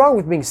there's nothing wrong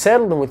with being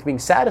settled and with being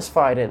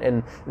satisfied.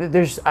 And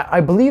I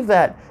believe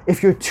that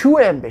if you're too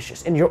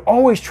ambitious and you're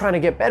always trying to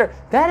get better,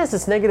 that has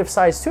its negative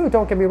sides too,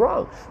 don't get me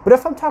wrong. But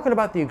if I'm talking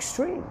about the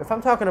extreme, if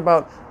I'm talking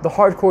about the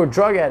hardcore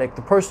drug addict,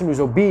 the person who's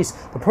obese,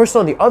 the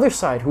person on the other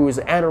side who is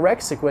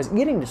anorexic, who has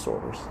eating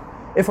disorders.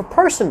 If a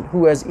person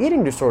who has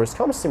eating disorders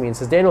comes to me and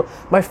says, Daniel,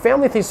 my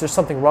family thinks there's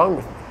something wrong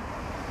with me.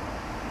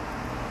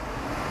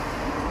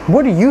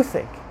 What do you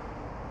think?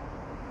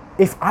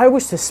 If I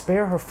was to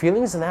spare her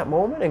feelings in that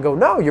moment and go,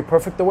 no, you're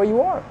perfect the way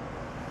you are,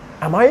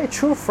 am I a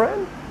true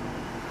friend?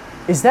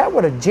 Is that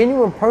what a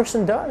genuine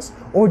person does?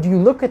 Or do you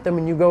look at them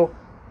and you go,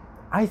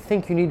 I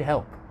think you need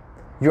help.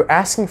 You're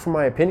asking for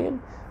my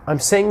opinion. I'm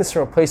saying this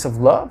from a place of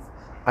love.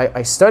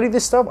 I study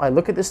this stuff. I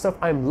look at this stuff.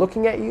 I'm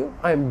looking at you.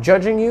 I'm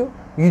judging you.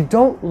 You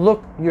don't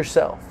look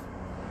yourself.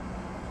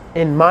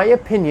 In my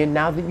opinion,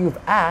 now that you've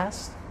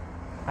asked,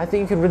 I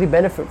think you could really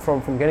benefit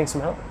from getting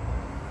some help.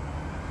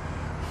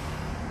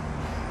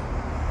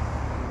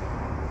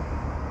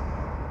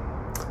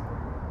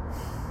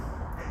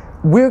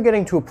 We're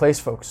getting to a place,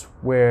 folks,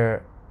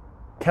 where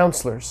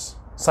counselors,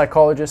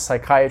 psychologists,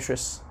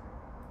 psychiatrists,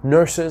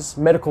 nurses,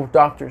 medical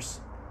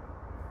doctors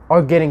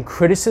are getting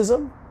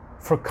criticism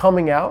for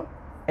coming out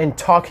and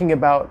talking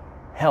about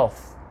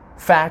health,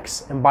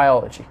 facts, and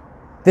biology.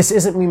 This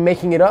isn't me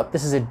making it up.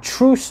 This is a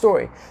true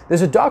story.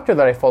 There's a doctor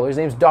that I follow. His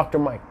name's Dr.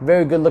 Mike.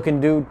 Very good-looking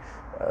dude.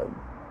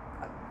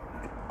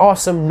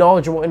 Awesome,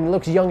 knowledgeable, and he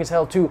looks young as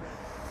hell, too.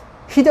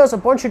 He does a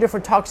bunch of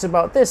different talks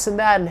about this and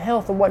that and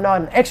health and whatnot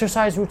and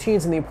exercise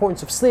routines and the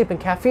importance of sleep and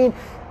caffeine.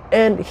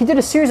 And he did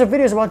a series of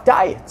videos about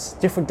diets,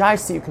 different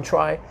diets that you can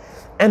try.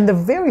 And the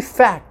very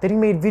fact that he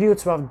made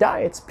videos about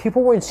diets,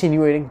 people were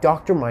insinuating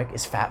Dr. Mike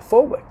is fat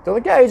phobic. They're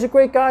like, yeah, he's a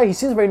great guy. He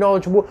seems very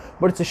knowledgeable,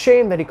 but it's a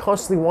shame that he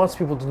constantly wants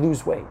people to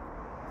lose weight.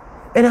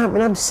 And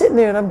I'm sitting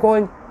there and I'm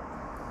going,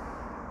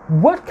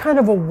 what kind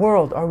of a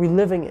world are we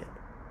living in?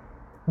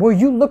 Where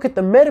you look at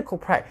the medical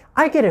practice.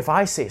 I get if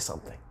I say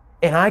something.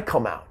 And I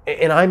come out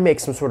and I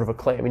make some sort of a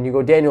claim and you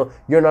go, Daniel,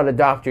 you're not a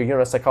doctor, you're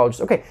not a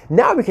psychologist. Okay,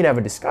 now we can have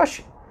a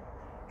discussion.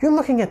 You're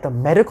looking at the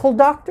medical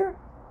doctor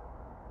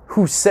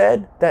who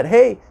said that,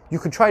 hey, you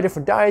could try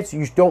different diets,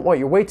 you don't want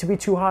your weight to be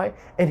too high,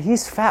 and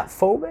he's fat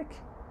phobic?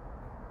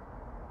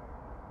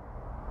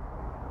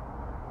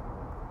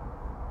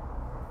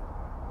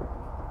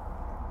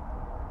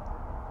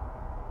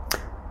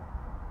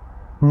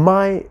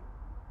 My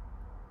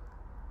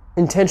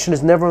intention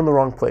is never in the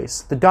wrong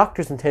place. The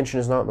doctor's intention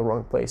is not in the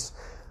wrong place.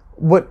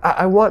 What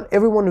I want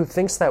everyone who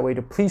thinks that way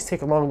to please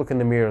take a long look in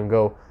the mirror and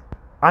go,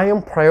 I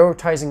am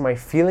prioritizing my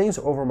feelings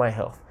over my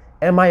health.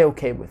 Am I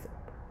okay with it?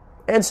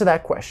 Answer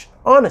that question.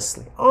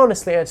 Honestly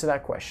answer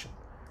that question.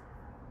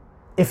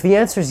 If the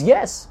answer is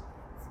yes,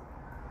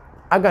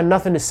 I've got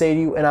nothing to say to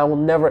you, and I will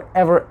never,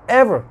 ever,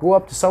 ever go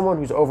up to someone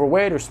who's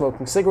overweight or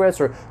smoking cigarettes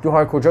or doing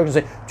hardcore drugs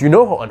and say, do you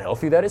know how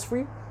unhealthy that is for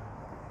you?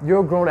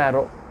 You're a grown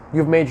adult.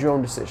 You've made your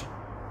own decision.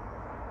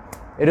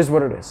 It is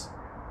what it is.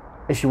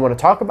 If you want to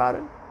talk about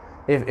it,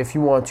 if you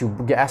want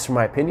to ask for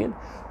my opinion,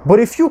 but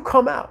if you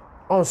come out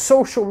on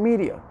social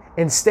media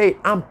and state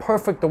I'm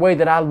perfect the way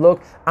that I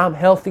look, I'm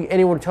healthy,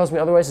 anyone who tells me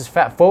otherwise is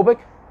fat phobic,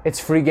 it's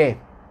free game.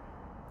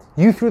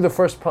 You threw the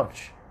first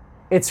punch.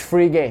 It's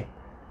free game.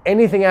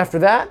 Anything after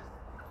that,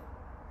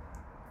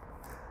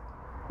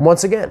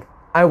 once again,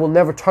 I will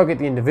never target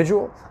the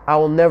individual. I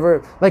will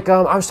never, like,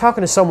 I was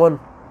talking to someone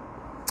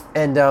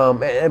and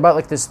about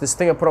like this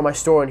thing I put on my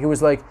store, and he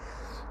was like,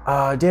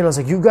 Dan, I was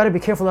like, you got to be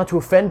careful not to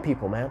offend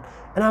people, man.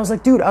 And I was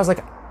like, dude,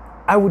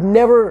 I would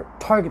never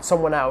target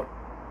someone out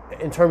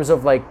in terms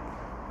of like,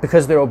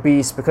 because they're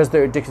obese, because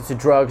they're addicted to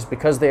drugs,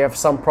 because they have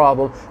some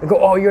problem, and go,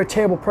 oh, you're a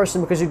terrible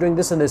person because you're doing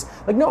this and this.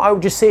 Like, no, I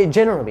would just say it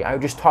generally. I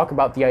would just talk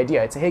about the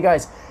idea. I'd say, hey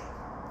guys,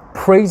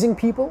 praising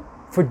people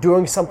for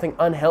doing something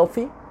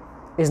unhealthy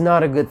is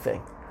not a good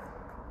thing.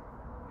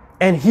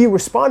 And he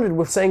responded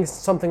with saying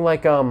something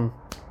like, oh,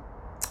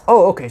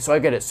 okay, so I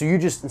get it. So you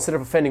just, instead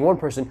of offending one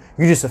person,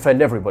 you just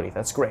offend everybody.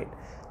 That's great.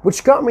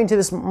 Which got me into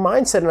this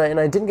mindset, and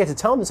I didn't get to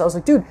tell him this. I was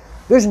like, dude,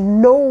 there's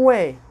no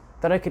way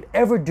that I could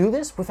ever do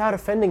this without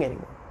offending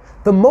anyone.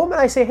 The moment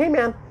I say, hey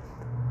man,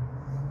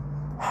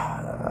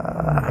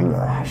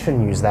 I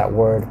shouldn't use that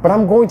word, but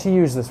I'm going to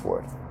use this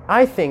word.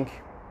 I think,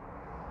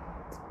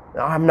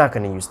 no, I'm not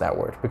going to use that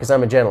word because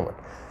I'm a gentleman.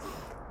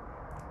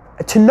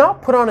 To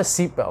not put on a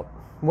seatbelt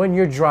when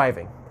you're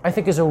driving, I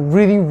think is a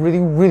really, really,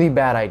 really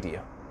bad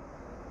idea.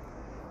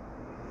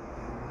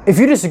 If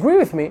you disagree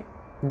with me,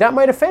 that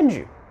might offend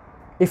you.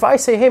 If I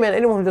say, hey man,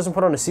 anyone who doesn't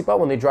put on a seatbelt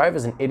when they drive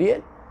is an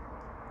idiot,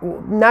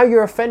 now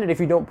you're offended if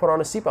you don't put on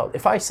a seatbelt.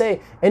 If I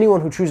say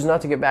anyone who chooses not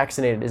to get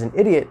vaccinated is an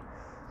idiot,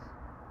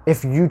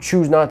 if you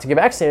choose not to get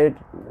vaccinated,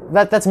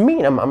 that's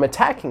mean. I'm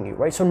attacking you,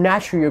 right? So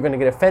naturally you're going to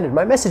get offended.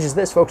 My message is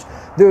this, folks.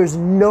 There's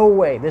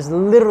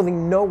literally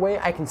no way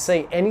I can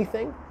say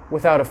anything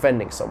without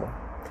offending someone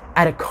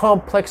at a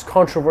complex,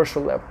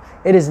 controversial level.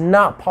 It is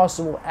not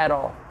possible at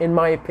all, in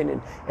my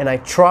opinion. And I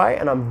try,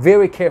 and I'm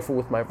very careful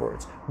with my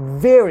words.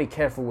 Very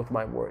careful with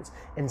my words.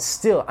 And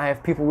still, I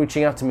have people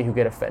reaching out to me who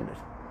get offended.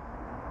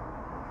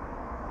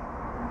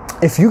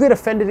 If you get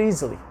offended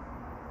easily,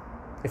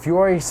 if you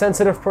are a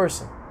sensitive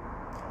person,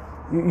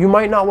 you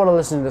might not want to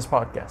listen to this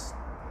podcast.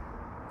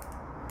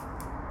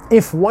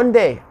 If one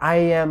day I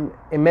am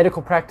a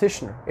medical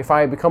practitioner, if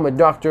I become a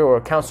doctor or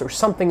a counselor,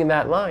 something in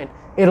that line,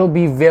 it'll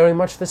be very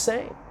much the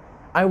same.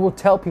 I will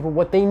tell people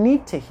what they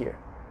need to hear.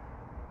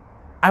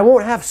 I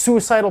won't have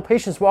suicidal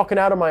patients walking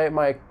out of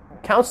my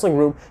counseling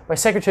room. My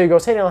secretary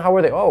goes, hey, Daniel, how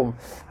are they? Oh,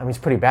 I mean, it's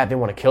pretty bad. They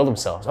want to kill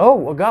themselves. Oh,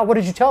 well, God, what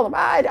did you tell them?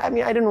 I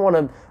didn't want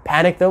to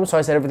panic them, so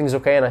I said everything's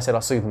okay, and I said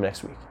I'll see them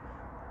next week.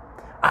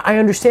 I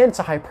understand it's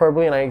a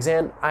hyperbole, and I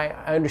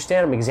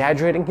understand I'm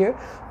exaggerating here,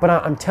 but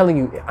I'm telling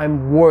you,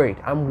 I'm worried.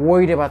 I'm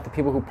worried about the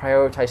people who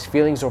prioritize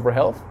feelings over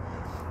health,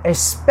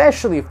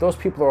 especially if those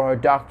people are our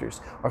doctors,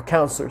 our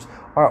counselors,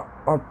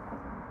 our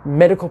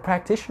medical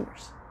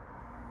practitioners.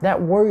 That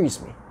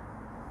worries me.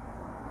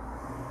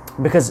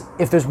 Because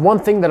if there's one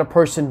thing that a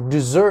person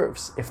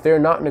deserves, if they're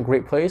not in a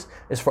great place,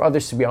 is for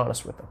others to be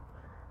honest with them.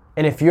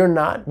 And if you're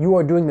not, you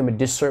are doing them a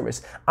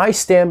disservice. I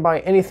stand by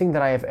anything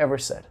that I have ever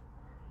said.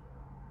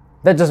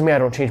 That doesn't mean I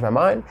don't change my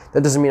mind.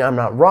 That doesn't mean I'm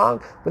not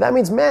wrong. But that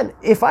means, man,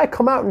 if I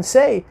come out and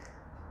say,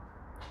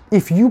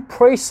 if you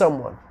praise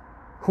someone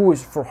who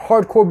is for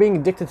hardcore being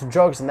addicted to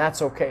drugs, and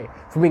that's okay.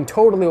 For being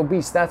totally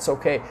obese, that's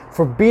okay.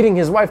 For beating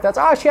his wife,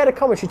 she had it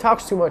coming, she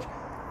talks too much.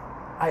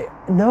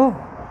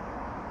 No.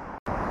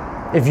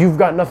 If you've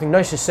got nothing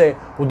nice to say,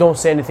 well, don't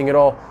say anything at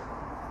all.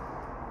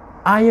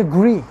 I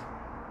agree.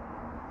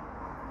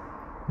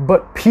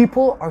 But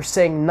people are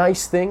saying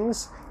nice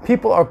things.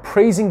 People are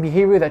praising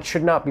behavior that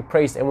should not be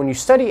praised. And when you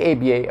study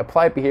ABA,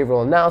 applied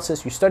behavioral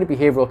analysis, you study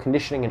behavioral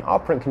conditioning and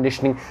operant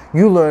conditioning,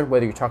 you learn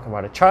whether you're talking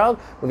about a child,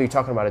 whether you're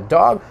talking about a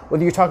dog,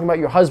 whether you're talking about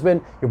your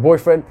husband, your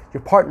boyfriend,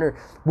 your partner.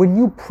 When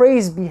you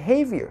praise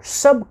behavior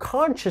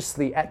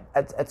subconsciously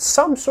at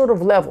some sort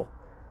of level,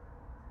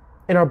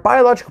 in our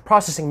biological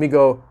processing, we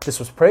go, this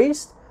was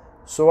praised,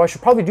 so I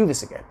should probably do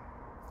this again.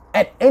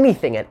 At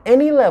anything, at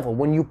any level,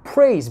 when you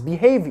praise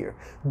behavior,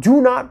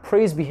 do not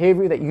praise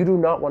behavior that you do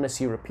not want to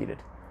see repeated.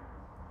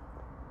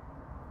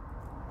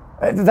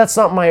 That's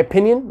not my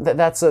opinion.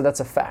 That's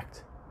a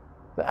fact.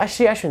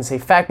 Actually, I shouldn't say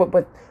fact,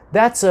 but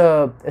that's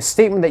a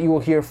statement that you will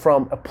hear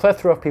from a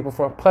plethora of people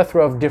from a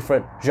plethora of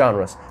different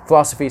genres.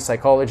 Philosophy,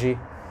 psychology,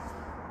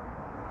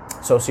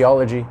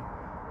 sociology.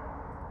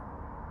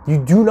 You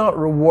do not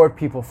reward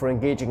people for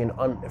engaging in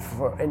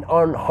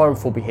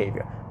unharmful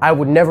behavior. I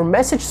would never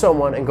message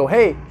someone and go,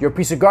 hey, you're a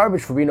piece of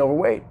garbage for being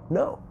overweight.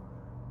 No.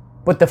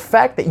 But the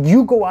fact that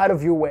you go out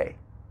of your way,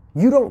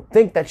 you don't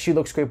think that she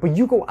looks great, but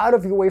you go out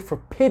of your way for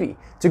pity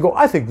to go,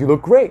 I think you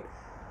look great.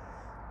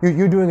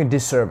 You're doing a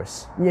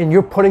disservice. And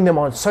you're putting them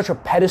on such a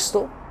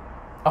pedestal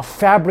of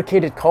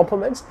fabricated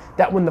compliments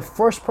that when the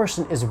first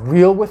person is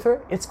real with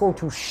her, it's going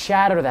to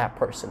shatter that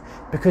person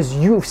because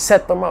you've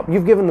set them up.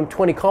 You've given them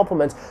 20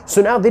 compliments.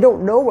 So now they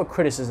don't know what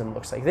criticism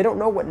looks like. They don't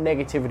know what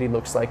negativity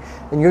looks like.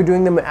 And you're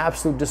doing them an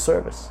absolute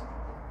disservice.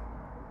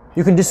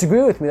 You can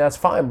disagree with me, that's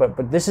fine.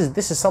 But this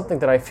is something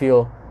that I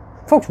feel,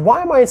 folks,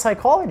 why am I in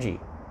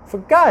psychology? For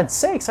God's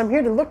sakes, I'm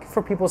here to look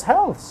for people's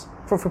health,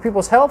 for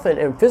people's health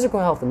and physical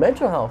health and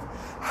mental health.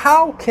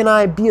 How can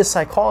I be a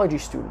psychology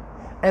student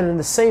and in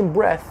the same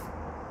breath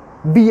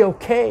be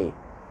okay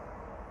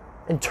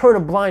and turn a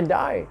blind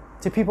eye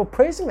to people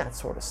praising that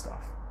sort of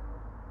stuff?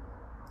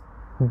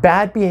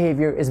 Bad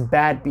behavior is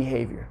bad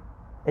behavior.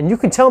 And you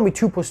can tell me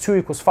 2 +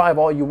 2 = 5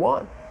 all you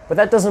want, but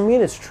that doesn't mean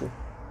it's true.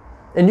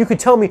 And you could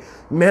tell me,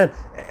 man,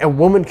 a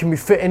woman can be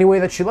fit any way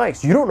that she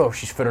likes. You don't know if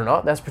she's fit or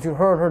not. That's between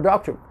her and her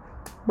doctor.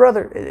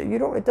 Brother,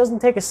 it doesn't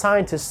take a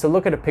scientist to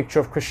look at a picture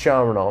of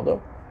Cristiano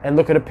Ronaldo and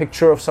look at a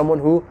picture of someone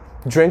who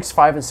drinks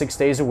 5 and 6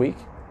 days a week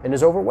and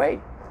is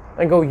overweight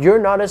and go, you're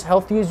not as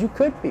healthy as you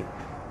could be.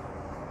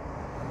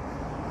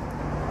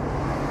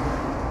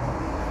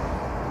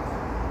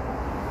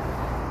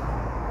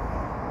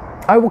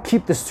 I will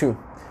keep this tune.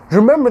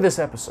 Remember this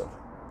episode.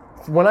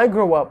 When I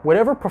grow up,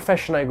 whatever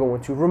profession I go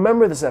into,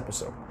 remember this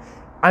episode.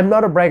 I'm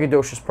not a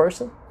braggadocious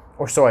person,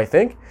 or so I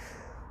think.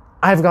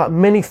 I've got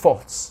many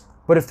faults,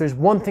 but if there's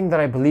one thing that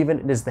I believe in,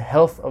 it is the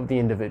health of the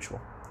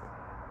individual.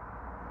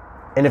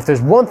 And if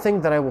there's one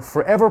thing that I will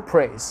forever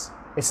praise,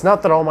 it's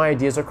not that all my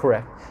ideas are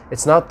correct.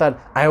 It's not that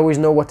I always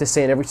know what to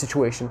say in every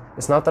situation.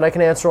 It's not that I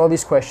can answer all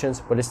these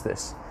questions, but it's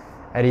this.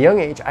 At a young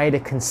age, I had a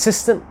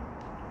consistent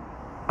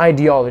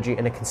ideology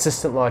and a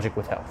consistent logic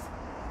with health.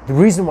 The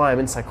reason why I'm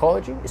in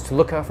psychology is to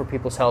look out for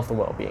people's health and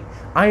well-being.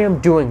 I am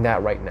doing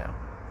that right now.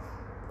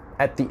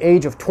 At the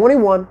age of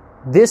 21,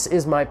 this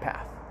is my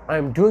path. I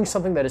am doing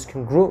something that is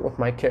congruent with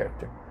my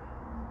character.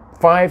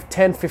 5,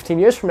 10, 15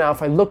 years from now,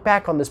 if I look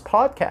back on this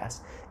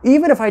podcast,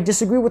 even if I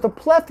disagree with a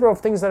plethora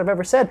of things that I've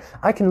ever said,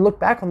 I can look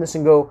back on this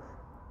and go,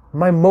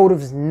 my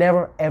motives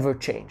never ever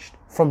changed.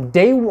 From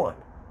day one,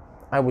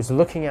 I was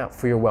looking out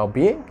for your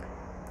well-being,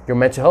 your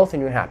mental health,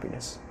 and your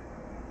happiness.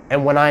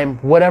 And when I'm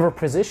whatever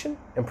position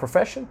and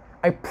profession,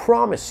 I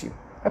promise you,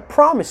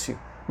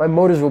 my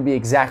motives will be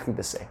exactly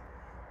the same.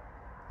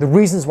 The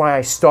reasons why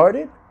I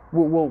started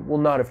will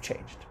not have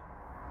changed.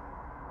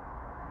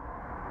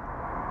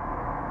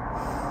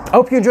 I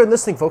hope you enjoyed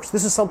listening, folks.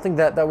 This is something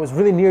that was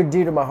really near and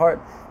dear to my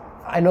heart.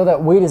 I know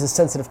that weight is a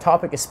sensitive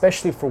topic,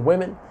 especially for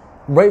women,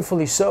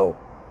 rightfully so.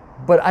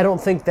 But I don't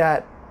think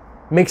that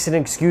makes it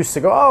an excuse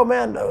to go, oh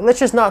man, let's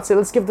just not say,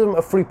 let's give them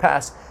a free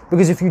pass.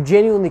 Because if you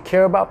genuinely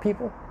care about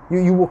people,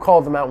 you will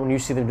call them out when you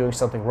see them doing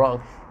something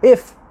wrong.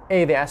 If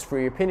A, they ask for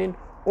your opinion,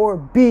 or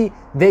B,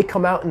 they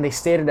come out and they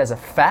state it as a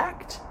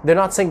fact. They're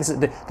not saying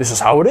this is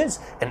how it is,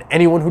 and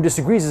anyone who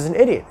disagrees is an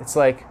idiot. It's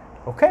like,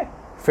 okay,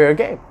 fair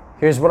game.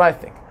 Here's what I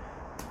think.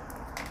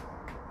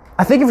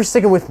 I thank you for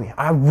sticking with me.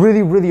 I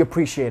really, really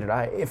appreciate it.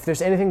 If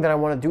there's anything that I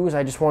want to do is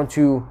I just want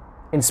to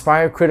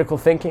inspire critical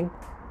thinking.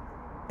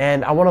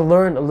 And I want to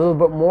learn a little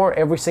bit more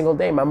every single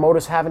day. My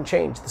motives haven't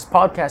changed. This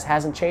podcast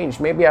hasn't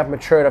changed. Maybe I've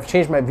matured. I've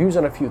changed my views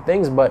on a few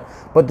things, but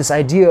this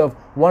idea of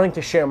wanting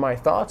to share my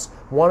thoughts,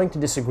 wanting to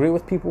disagree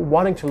with people,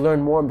 wanting to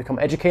learn more and become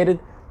educated,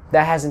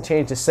 that hasn't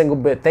changed a single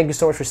bit. Thank you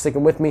so much for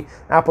sticking with me.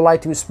 Apple,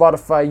 iTunes,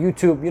 Spotify,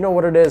 YouTube, you know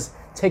what it is.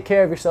 Take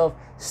care of yourself.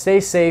 Stay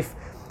safe.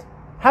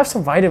 Have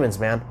some vitamins,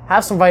 man.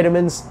 Have some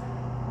vitamins.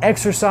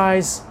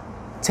 Exercise.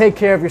 Take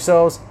care of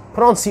yourselves.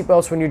 Put on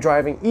seatbelts when you're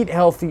driving. Eat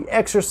healthy.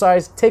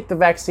 Exercise. Take the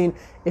vaccine.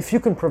 If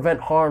you can prevent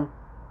harm,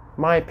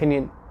 my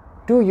opinion,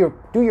 do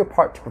your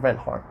part to prevent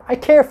harm. I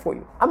care for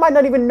you. I might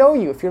not even know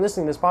you if you're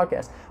listening to this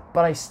podcast,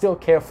 but I still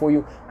care for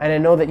you, and I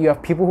know that you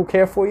have people who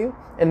care for you,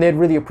 and they'd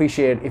really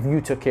appreciate it if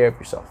you took care of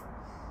yourself.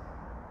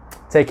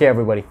 Take care,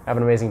 everybody. Have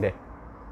an amazing day.